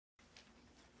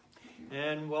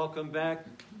And welcome back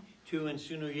to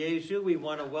Sinu, Jesu. We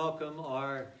want to welcome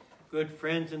our good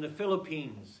friends in the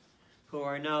Philippines who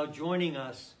are now joining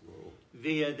us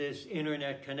via this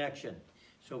internet connection.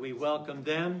 So we welcome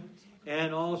them,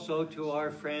 and also to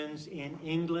our friends in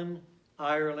England,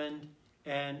 Ireland,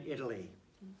 and Italy.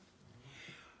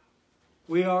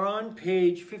 We are on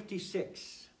page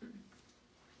 56.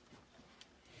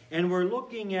 And we're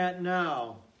looking at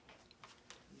now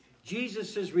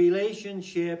Jesus'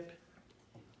 relationship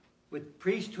with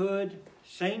priesthood,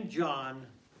 St. John,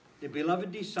 the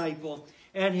beloved disciple,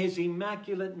 and his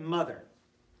Immaculate Mother.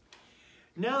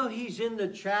 Now he's in the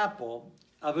chapel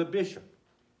of a bishop.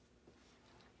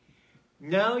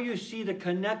 Now you see the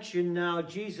connection now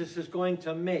Jesus is going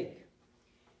to make.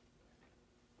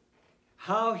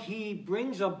 How he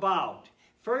brings about,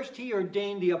 first he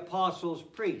ordained the apostles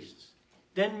priests,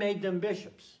 then made them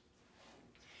bishops.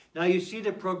 Now you see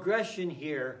the progression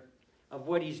here of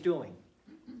what he's doing.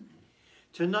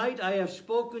 Tonight I have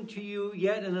spoken to you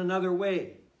yet in another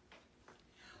way.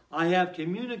 I have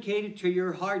communicated to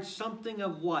your heart something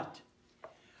of what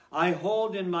I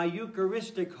hold in my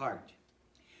Eucharistic heart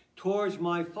towards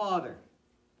my Father,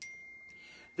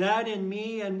 that in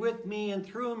me and with me and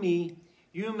through me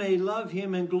you may love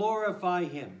him and glorify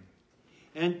him,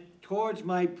 and towards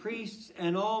my priests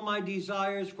and all my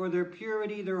desires for their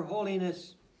purity, their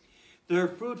holiness, their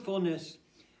fruitfulness,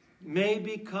 may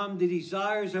become the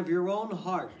desires of your own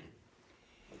heart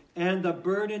and the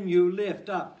burden you lift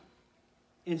up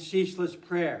in ceaseless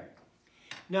prayer.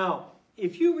 Now,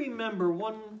 if you remember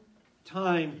one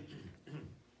time,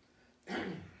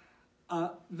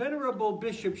 Venerable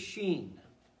Bishop Sheen,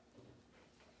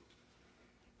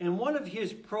 in one of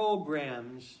his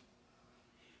programs,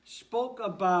 spoke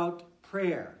about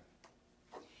prayer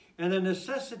and the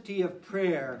necessity of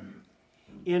prayer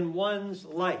in one's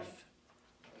life.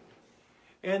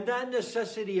 And that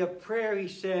necessity of prayer, he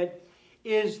said,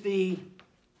 is the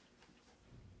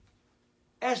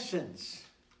essence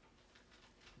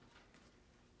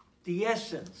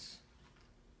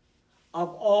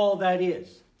of all that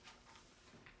is.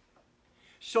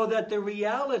 So that the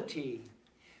reality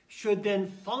should then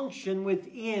function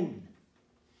within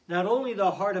not only the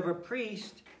heart of a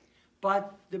priest,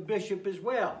 but the bishop as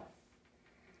well.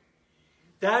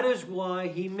 That is why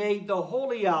he made the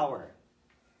holy hour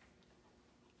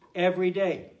every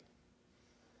day.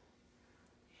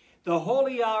 The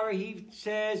holy hour, he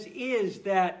says, is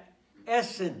that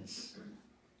essence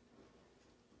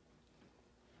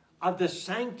of the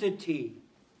sanctity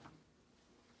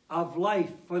of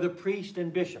life for the priest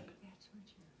and bishop.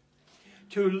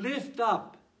 To lift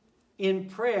up in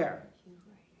prayer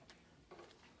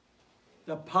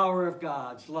the power of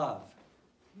God's love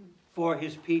for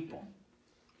his people.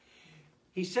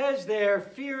 He says there,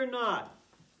 fear not,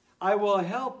 I will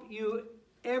help you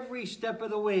every step of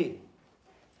the way.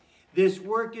 This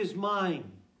work is mine.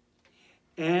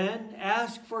 And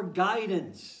ask for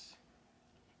guidance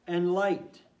and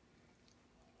light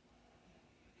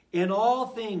in all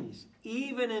things,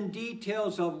 even in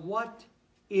details of what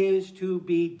is to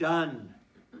be done.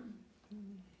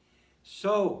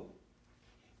 So,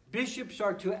 bishops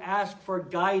are to ask for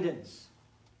guidance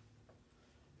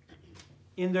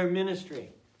in their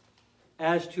ministry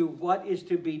as to what is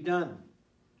to be done.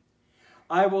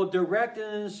 I will direct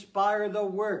and inspire the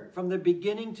work from the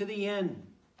beginning to the end.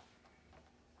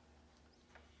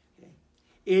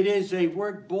 It is a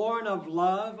work born of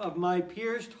love of my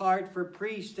pierced heart for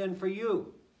priests and for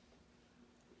you.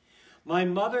 My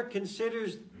mother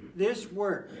considers this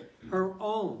work her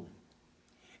own,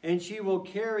 and she will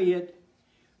carry it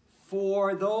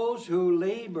for those who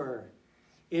labor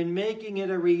in making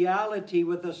it a reality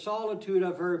with the solitude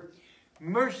of her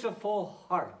merciful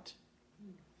heart.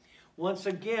 Once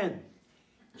again,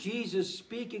 Jesus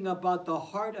speaking about the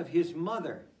heart of his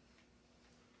mother.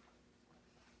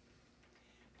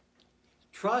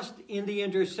 Trust in the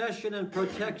intercession and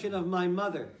protection of my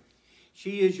mother.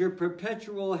 She is your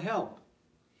perpetual help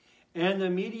and the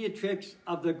mediatrix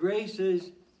of the graces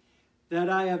that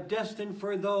I have destined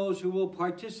for those who will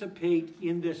participate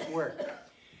in this work.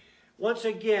 Once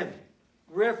again,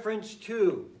 reference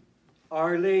to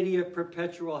Our Lady of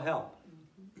Perpetual Help.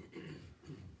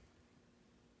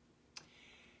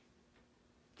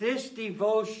 This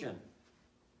devotion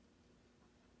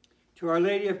to Our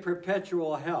Lady of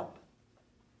Perpetual Help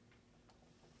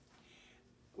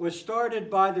was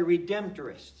started by the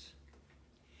Redemptorists.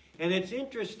 And it's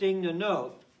interesting to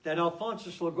note that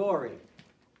Alphonsus Liguori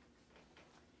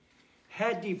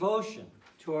had devotion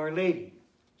to Our Lady,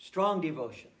 strong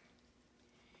devotion.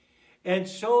 And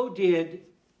so did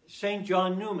St.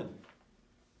 John Newman.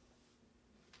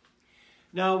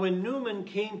 Now, when Newman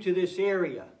came to this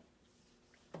area,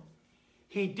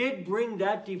 he did bring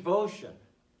that devotion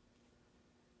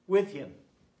with him.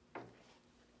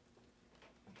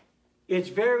 It's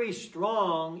very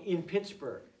strong in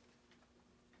Pittsburgh,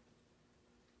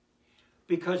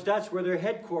 because that's where their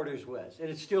headquarters was, and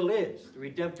it still is. The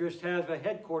Redemptorists have a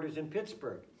headquarters in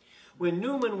Pittsburgh. When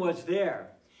Newman was there,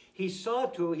 he saw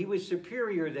to it, he was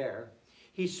superior there,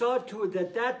 he saw to it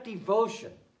that that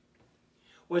devotion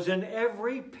was in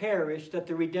every parish that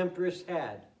the Redemptorists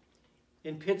had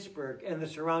in Pittsburgh and the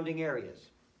surrounding areas.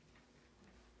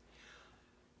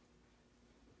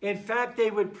 In fact, they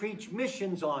would preach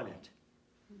missions on it.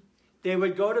 They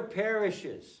would go to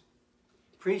parishes.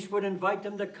 Priests would invite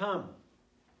them to come.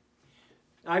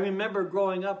 I remember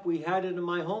growing up, we had it in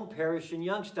my home parish in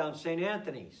Youngstown, St.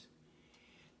 Anthony's.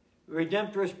 The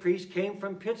Redemptorist priest came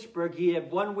from Pittsburgh. He had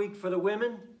 1 week for the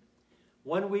women,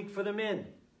 1 week for the men.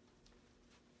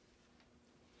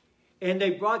 And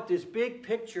they brought this big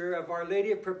picture of Our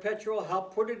Lady of Perpetual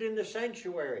Help, put it in the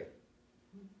sanctuary.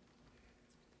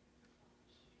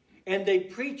 And they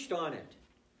preached on it.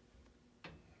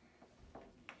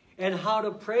 And how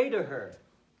to pray to her.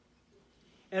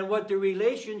 And what the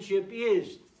relationship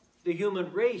is, the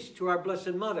human race, to our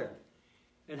Blessed Mother.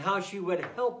 And how she would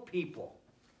help people.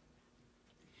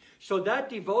 So that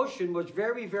devotion was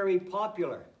very, very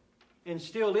popular. And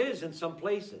still is in some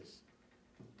places.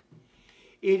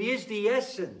 It is the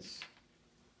essence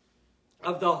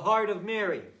of the heart of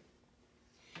Mary.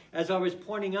 As I was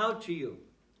pointing out to you,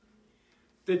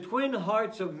 the twin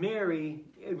hearts of Mary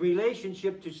in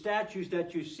relationship to statues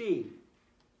that you see,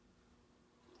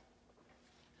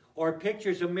 or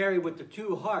pictures of Mary with the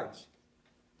two hearts,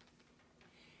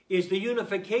 is the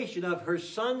unification of her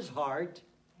son's heart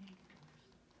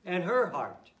and her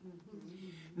heart.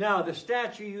 Now, the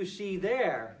statue you see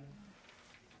there,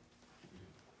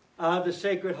 the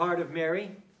Sacred Heart of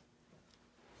Mary,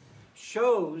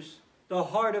 shows the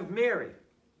heart of Mary.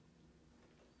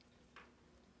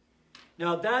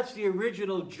 Now, that's the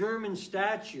original German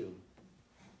statue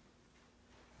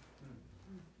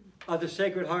of the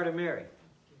Sacred Heart of Mary.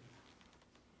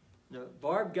 Now,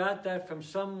 Barb got that from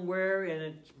somewhere, and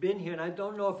it's been here, and I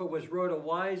don't know if it was Rhoda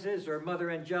Wise's or Mother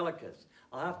Angelica's.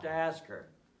 I'll have to ask her.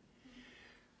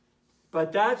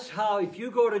 But that's how, if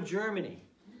you go to Germany,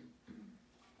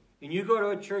 and you go to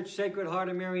a church, Sacred Heart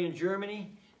of Mary in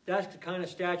Germany, that's the kind of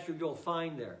statue you'll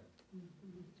find there.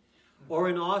 Or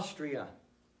in Austria,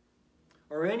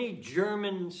 or any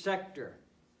German sector.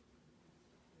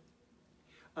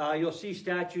 You'll see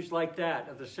statues like that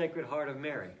of the Sacred Heart of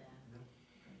Mary.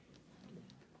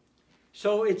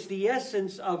 So it's the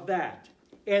essence of that.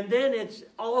 And then it's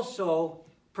also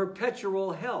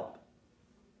perpetual help.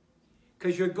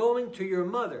 Because you're going to your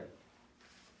mother.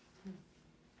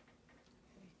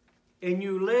 And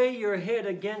you lay your head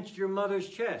against your mother's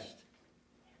chest.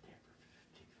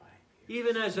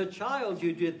 Even as a child,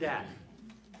 you did that.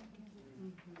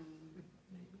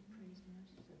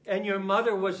 And your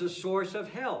mother was a source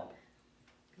of help.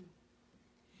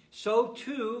 So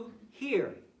too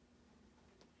here.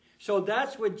 So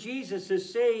that's what Jesus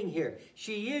is saying here.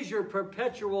 She is your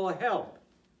perpetual help.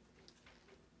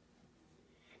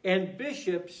 And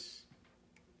bishops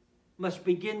must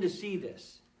begin to see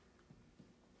this.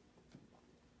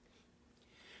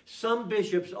 Some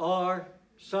bishops are,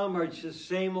 some are just the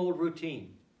same old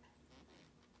routine.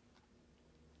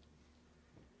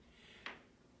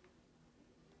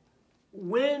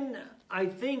 When I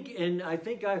think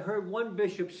I heard one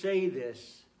bishop say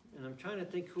this, and I'm trying to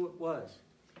think who it was.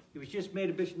 He was just made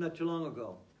a bishop not too long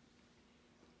ago.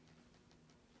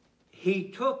 He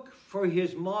took for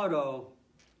his motto,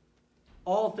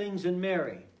 all things in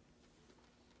Mary.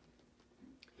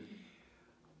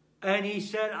 And he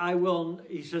said,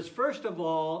 he says, first of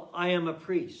all, I am a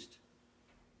priest.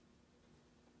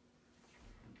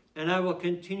 And I will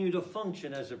continue to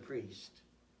function as a priest.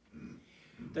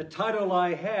 The title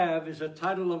I have is a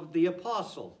title of the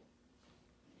apostle.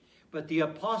 But the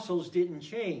apostles didn't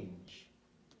change.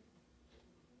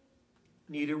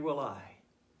 Neither will I.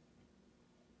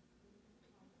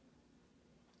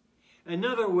 In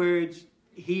other words,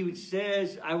 he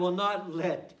says, I will not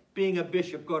let being a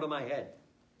bishop go to my head.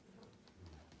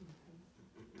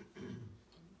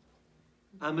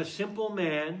 I'm a simple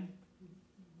man,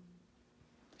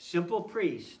 simple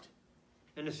priest,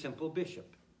 and a simple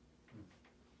bishop.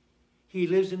 He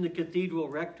lives in the cathedral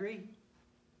rectory.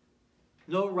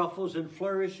 No ruffles and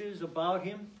flourishes about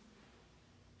him.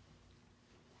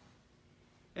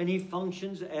 And he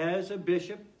functions as a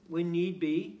bishop when need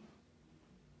be.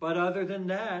 But other than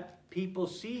that, people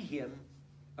see him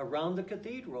around the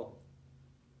cathedral.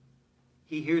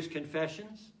 He hears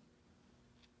confessions,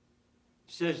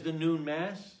 says the noon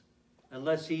Mass,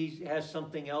 unless he has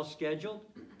something else scheduled.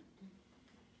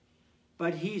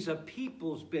 But he's a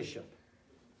people's bishop.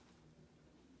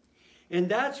 And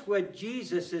that's what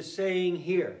Jesus is saying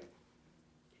here.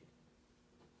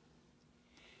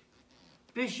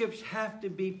 Bishops have to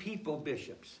be people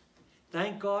bishops.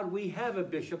 Thank God we have a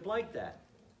bishop like that.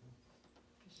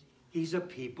 He's a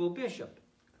people bishop.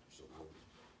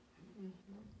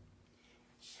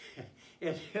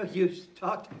 And you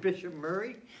talk to Bishop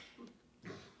Murray,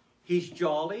 he's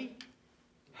jolly,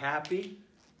 happy,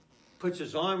 puts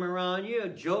his arm around you,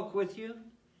 joke with you,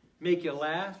 make you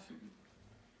laugh,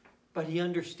 but he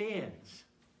understands.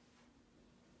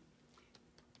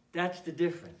 That's the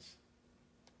difference.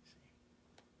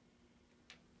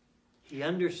 He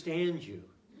understands you,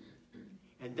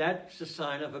 and that's a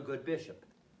sign of a good bishop.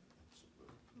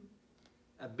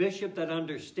 A bishop that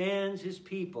understands his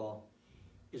people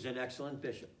is an excellent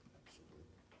bishop.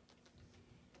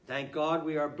 Thank God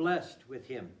we are blessed with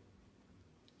him.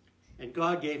 And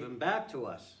God gave him back to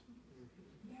us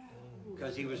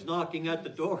because he was knocking at the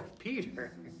door of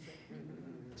Peter.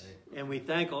 And we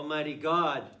thank Almighty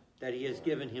God that he has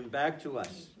given him back to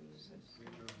us.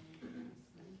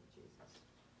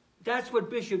 That's what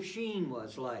Bishop Sheen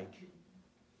was like.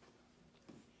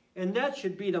 And that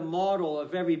should be the model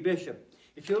of every bishop.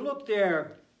 If you look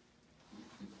there,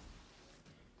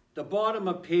 the bottom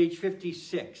of page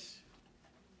 56.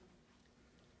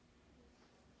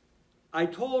 I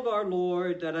told our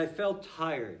Lord that I felt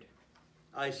tired.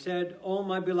 I said, "Oh,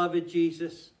 my beloved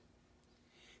Jesus,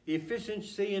 the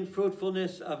efficiency and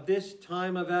fruitfulness of this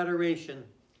time of adoration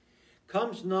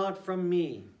comes not from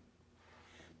me,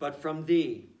 but from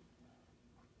thee.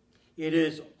 It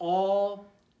is all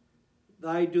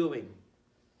thy doing.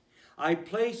 I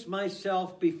place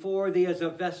myself before thee as a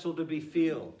vessel to be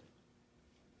filled."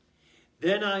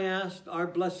 Then I asked our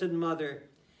Blessed Mother,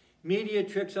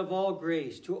 mediatrix of all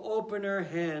grace, to open her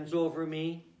hands over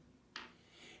me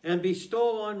and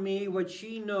bestow on me what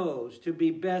she knows to be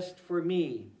best for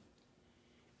me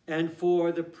and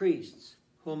for the priests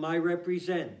whom I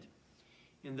represent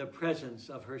in the presence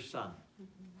of her Son.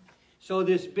 So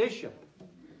this bishop,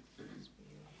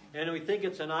 and we think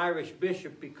it's an Irish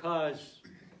bishop because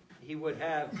he would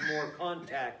have more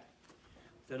contact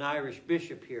with an Irish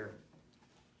bishop here,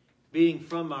 being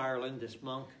from Ireland, this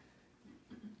monk.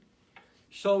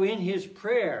 So in his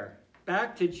prayer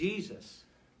back to Jesus,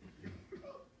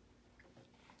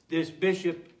 this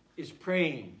bishop is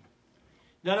praying.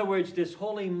 In other words, this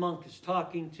holy monk is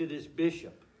talking to this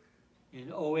bishop in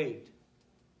 2008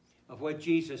 of what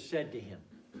Jesus said to him.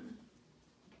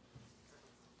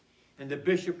 And the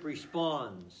bishop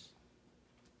responds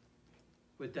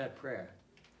with that prayer.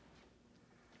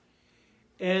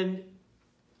 And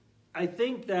I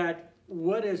think that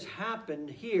what has happened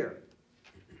here,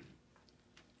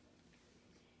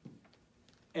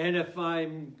 and if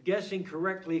I'm guessing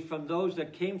correctly from those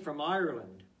that came from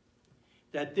Ireland,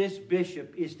 that this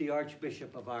bishop is the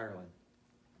Archbishop of Ireland,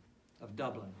 of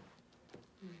Dublin.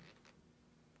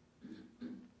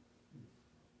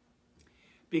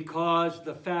 Because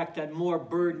the fact that more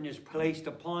burden is placed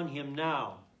upon him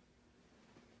now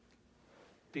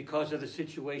because of the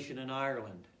situation in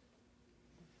Ireland,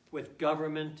 with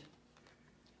government,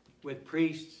 with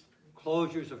priests,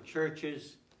 closures of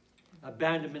churches,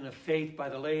 abandonment of faith by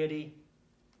the laity.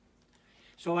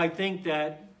 So I think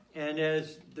that, and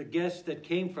as the guest that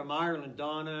came from Ireland,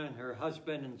 Donna and her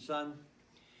husband and son,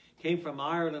 came from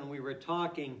Ireland, we were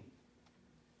talking,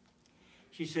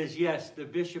 she says, yes, the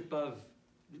Bishop of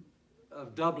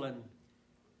Dublin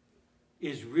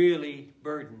is really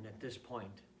burdened at this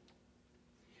point,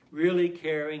 really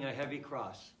carrying a heavy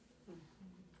cross.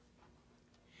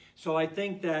 So I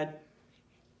think that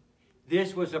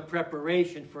this was a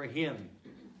preparation for him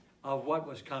of what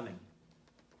was coming.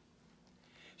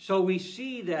 So we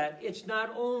see that it's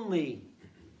not only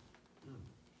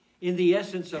in the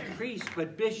essence of priests,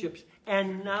 but bishops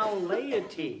and now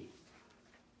laity.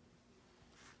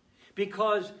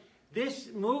 Because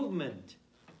this movement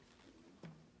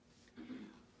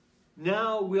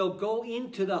now will go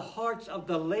into the hearts of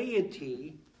the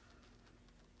laity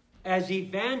as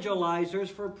evangelizers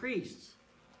for priests.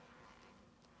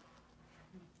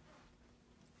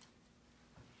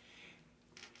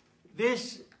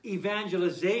 This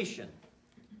evangelization,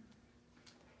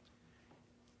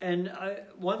 and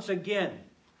once again,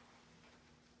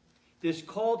 this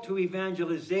call to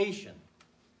evangelization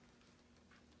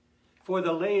for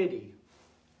the laity,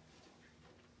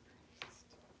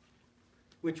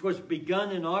 which was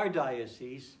begun in our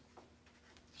diocese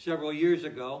several years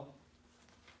ago,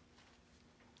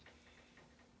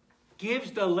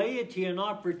 gives the laity an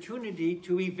opportunity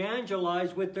to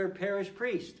evangelize with their parish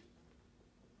priest,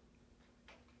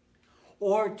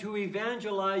 or to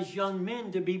evangelize young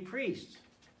men to be priests.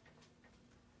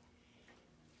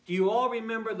 Do you all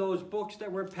remember those books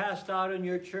that were passed out in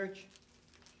your church?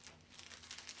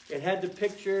 It had the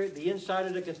picture, the inside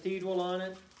of the cathedral on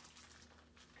it.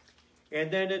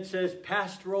 And then it says,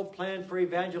 Pastoral Plan for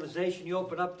Evangelization. You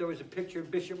open up, there was a picture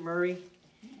of Bishop Murray.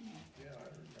 Yeah, I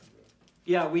remember.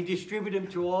 Yeah, we distributed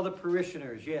them to all the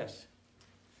parishioners, yes.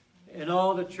 In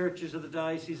all the churches of the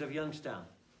Diocese of Youngstown.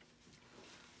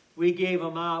 We gave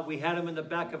them out. We had them in the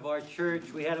back of our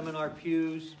church. We had them in our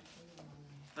pews.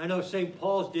 I know St.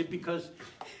 Paul's did because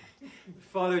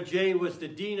Father Jay was the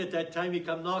dean at that time. He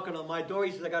come knocking on my door.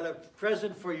 He said, I got a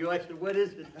present for you. I said, what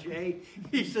is it, Jay?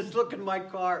 He says, look in my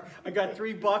car. I got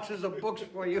 3 boxes of books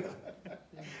for you.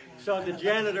 So the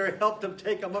janitor helped him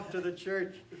take them up to the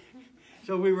church.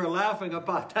 So we were laughing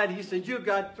about that. He said, you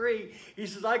got 3. He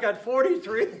says, I got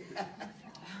 43.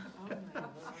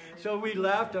 So we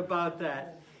laughed about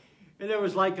that. And there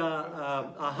was like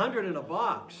 100 in a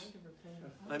box.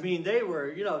 I mean, they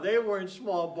were, you know, they were in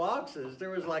small boxes. There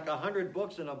was like 100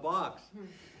 books in a box.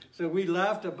 So we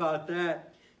laughed about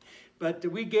that. But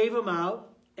we gave them out.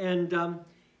 And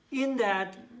in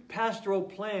that pastoral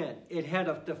plan, it had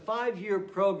the 5-year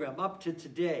program up to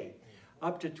today,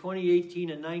 up to 2018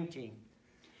 and 19,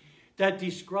 that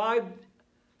described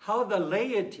how the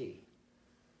laity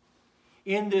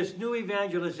in this new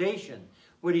evangelization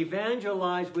would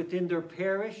evangelize within their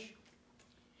parish,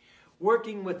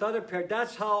 working with other parishes.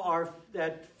 That's how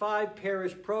that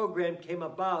 5-parish program came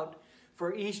about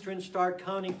for Eastern Stark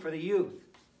County for the youth.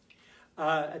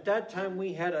 At that time,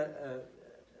 we had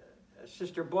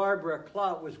Sister Barbara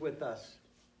Clout was with us.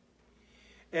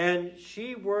 And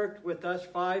she worked with us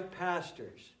 5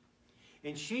 pastors.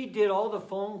 And she did all the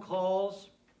phone calls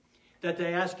that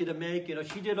they ask you to make. You know,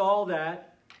 she did all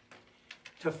that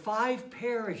to 5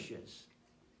 parishes.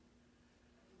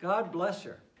 God bless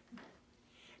her.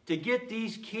 To get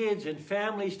these kids and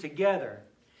families together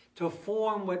to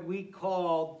form what we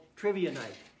call Trivia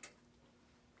Night.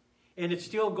 And it's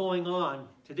still going on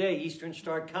today, Eastern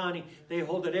Stark County. They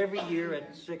hold it every year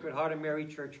at Sacred Heart of Mary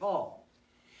Church Hall.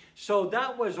 So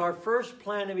that was our first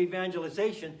plan of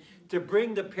evangelization, to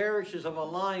bring the parishes of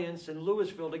Alliance and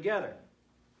Louisville together.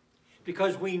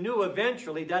 Because we knew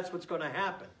eventually that's what's going to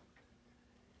happen.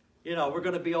 You know, we're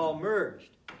going to be all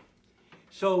merged.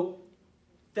 So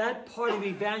that part of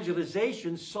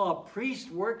evangelization saw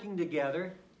priests working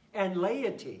together and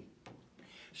laity.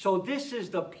 So this is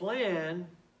the plan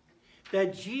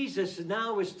that Jesus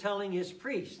now is telling his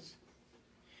priests.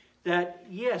 That,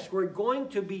 yes, we're going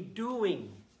to be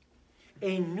doing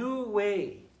a new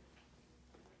way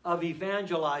of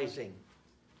evangelizing.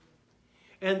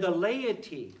 And the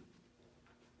laity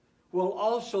will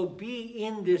also be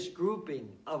in this grouping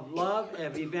of love and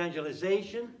of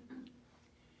evangelization,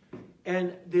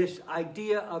 and this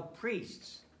idea of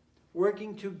priests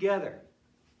working together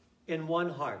in one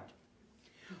heart.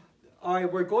 All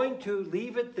right, we're going to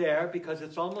leave it there because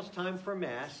it's almost time for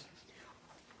Mass.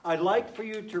 I'd like for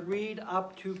you to read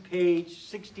up to page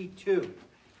 62,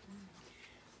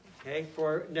 okay,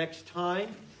 for next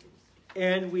time.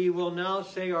 And we will now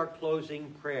say our closing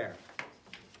prayer.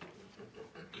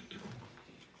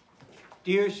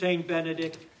 Dear Saint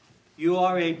Benedict, you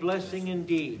are a blessing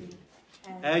indeed.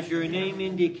 As your name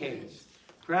indicates,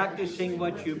 practicing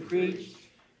what you preach,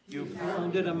 you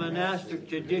founded a monastic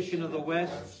tradition of the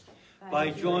West by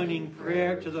joining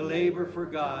prayer to the labor for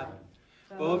God,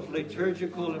 both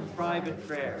liturgical and private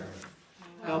prayer.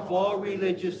 Help all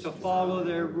religious to follow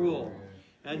their rule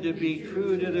and to be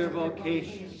true to their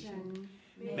vocation.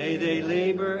 May they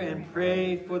labor and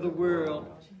pray for the world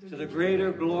to the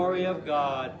greater glory of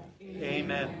God.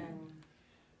 Amen.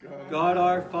 God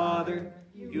our Father,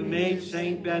 you made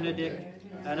Saint Benedict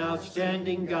an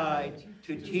outstanding guide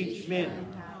to teach men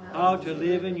how to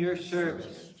live in your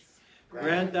service.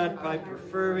 Grant that by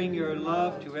preferring your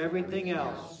love to everything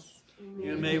else,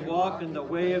 you may walk in the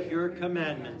way of your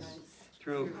commandments.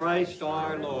 Through Christ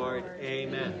our Lord.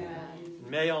 Amen.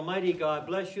 May Almighty God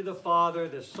bless you, the Father,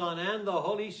 the Son, and the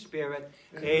Holy Spirit.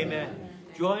 Amen.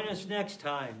 Join us next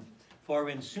time for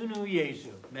In Sinu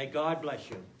Jesu. May God bless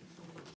you.